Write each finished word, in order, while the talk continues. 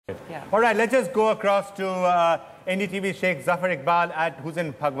Yeah. All right, let's just go across to NDTV Sheikh Zafar Iqbal, who's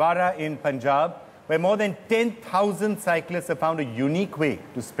in Phagwara in Punjab, where more than 10,000 cyclists have found a unique way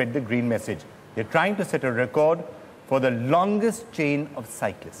to spread the green message. They're trying to set a record for the longest chain of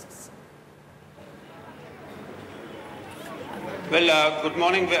cyclists. Well, good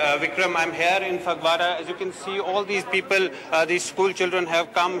morning, Vikram. I'm here in Phagwara. As you can see, all these people, these school children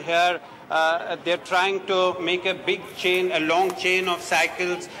have come here. They're trying to make a big chain, a long chain of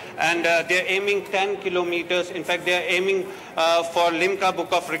cycles, and they're aiming 10 kilometers. In fact, they're aiming for Limca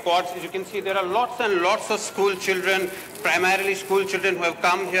Book of Records. As you can see, there are lots and lots of school children, primarily school children who have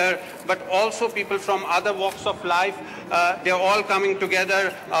come here, but also people from other walks of life. They're all coming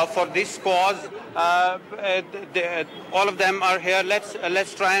together for this cause. All of them are here.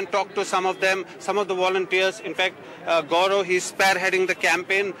 Let's try and talk to some of them, some of the volunteers. In fact, Gaurav, he's spearheading the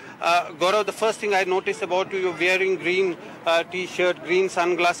campaign. Gaurav, the first thing I noticed about you, you're wearing green t-shirt, green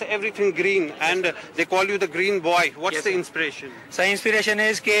sunglasses, everything green, and they call you the green boy. What's the inspiration? So inspiration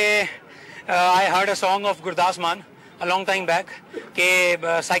is that I heard a song of Gurdas Man a long time back कि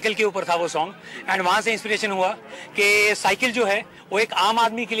cycle के ऊपर था वो song and वहाँ से inspiration हुआ कि cycle जो है वो एक आम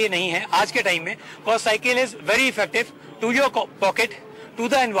आदमी के लिए नहीं है आज के टाइम में because cycle is very effective to your pocket to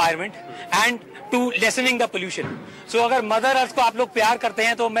the environment and to listening the pollution सो अगर मदर अर्थ को आप लोग प्यार करते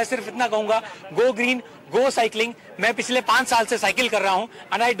हैं तो मैं सिर्फ इतना कहूंगा गो ग्रीन गो साइकिलिंग मैं पिछले 5 साल से साइकिल कर रहा हूं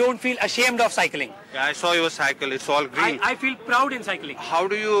and I don't feel ashamed of cycling I saw your cycle. It's all green. I feel proud in cycling. How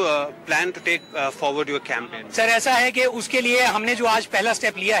do you plan to take forward your campaign? Sir ऐसा है कि उसके लिए हमने जो आज पहला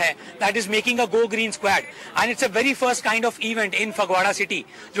स्टेप लिया है that is making a go green squad and it's a very first kind of event in Phagwara city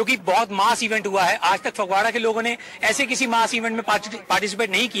जो कि बहुत मास इवेंट हुआ है आज तक फगवाड़ा के लोगों ने ऐसे किसी मास इवेंट में पार्टिसिपेट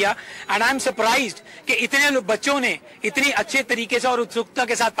नहीं किया एंड आई एम सरप्राइज्ड कि इतने बच्चों ने इतनी अच्छे तरीके से और उत्सुकता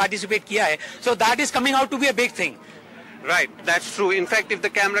के साथ पार्टिसिपेट किया है so that is coming out to be a big thing Right, that's true. In fact, if the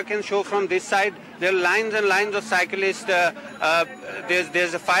camera can show from this side, there are lines and lines of cyclists.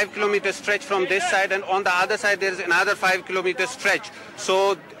 There's a 5-kilometer stretch from this side, and on the other side there's another 5-kilometer stretch. So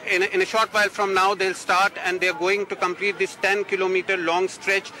in a short while from now they'll start, and they're going to complete this 10-kilometer long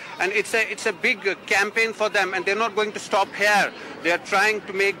stretch. And it's a big campaign for them, and they're not going to stop here. They're trying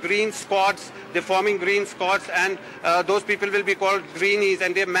to make green squads. They're forming green squads, and those people will be called greenies.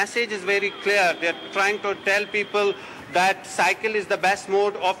 And their message is very clear. They're trying to tell people that cycle is the best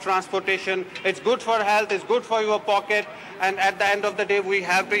mode of transportation. It's good for health, it's good for your pocket, and at the end of the day we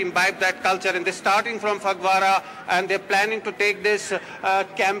have to imbibe that culture. And they're starting from Phagwara, and they're planning to take this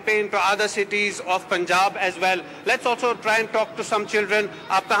campaign to other cities of Punjab as well. Let's also try and talk to some children.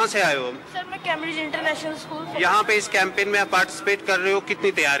 आप कहाँ से आए हो? Sir मैं Cambridge international school यहाँ पे इस campaign में आप पार्टिसिपेट कर रहे हो, कितनी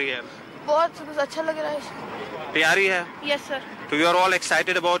तैयारी है? बहुत अच्छा लग रहा है। तैयारी है? Yes sir. So you are all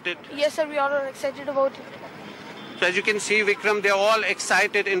excited about it? Yes sir, we are all excited about it. So as you can see, Vikram, they're all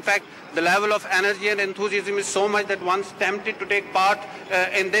excited. In fact, the level of energy and enthusiasm is so much that one's tempted to take part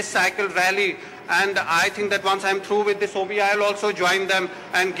in this cycle rally. And I think that once I'm through with this OB, I'll also join them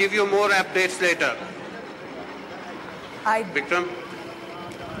and give you more updates later. Vikram?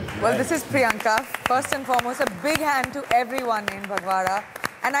 Well, this is Priyanka. First and foremost, a big hand to everyone in Phagwara.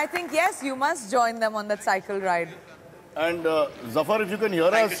 And I think, yes, you must join them on that cycle ride. And Zafar, if you can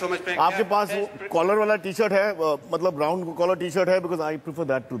hear Thank us, you so much, आपके पास collar वाला T-shirt है, मतलब round collar T-shirt है, because I prefer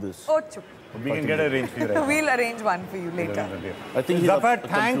that to this. Oh, chup. We can get a range for you right We'll arrange one for you later. I think Zafar,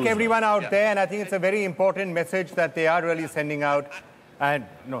 thank everyone out there, and I think it's a very important message that they are really sending out. And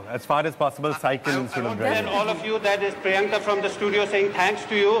no, as far as possible, cycle instead of driving. And all of you, that is Priyanka from the studio saying thanks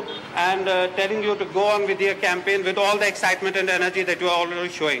to you and telling you to go on with your campaign with all the excitement and energy that you are already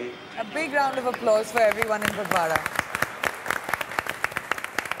showing. A big round of applause for everyone in Phagwara.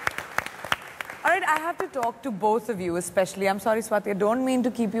 All right, I have to talk to both of you, especially. I'm sorry, Swati, I don't mean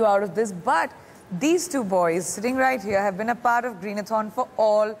to keep you out of this, but these two boys sitting right here have been a part of Greenathon for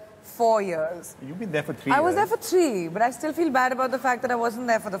all 4 years. You've been there for 3 years. I was there for 3, but I still feel bad about the fact that I wasn't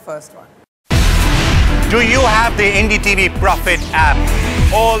there for the first one. Do you have the NDTV Profit app?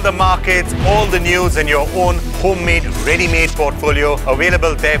 All the markets, all the news and your own homemade, ready-made portfolio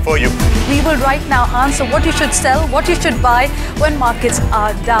available there for you. We will right now answer what you should sell, what you should buy when markets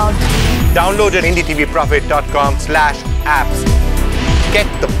are down. Download at ndtvprofit.com/apps. Get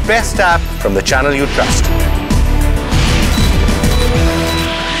the best app from the channel you trust.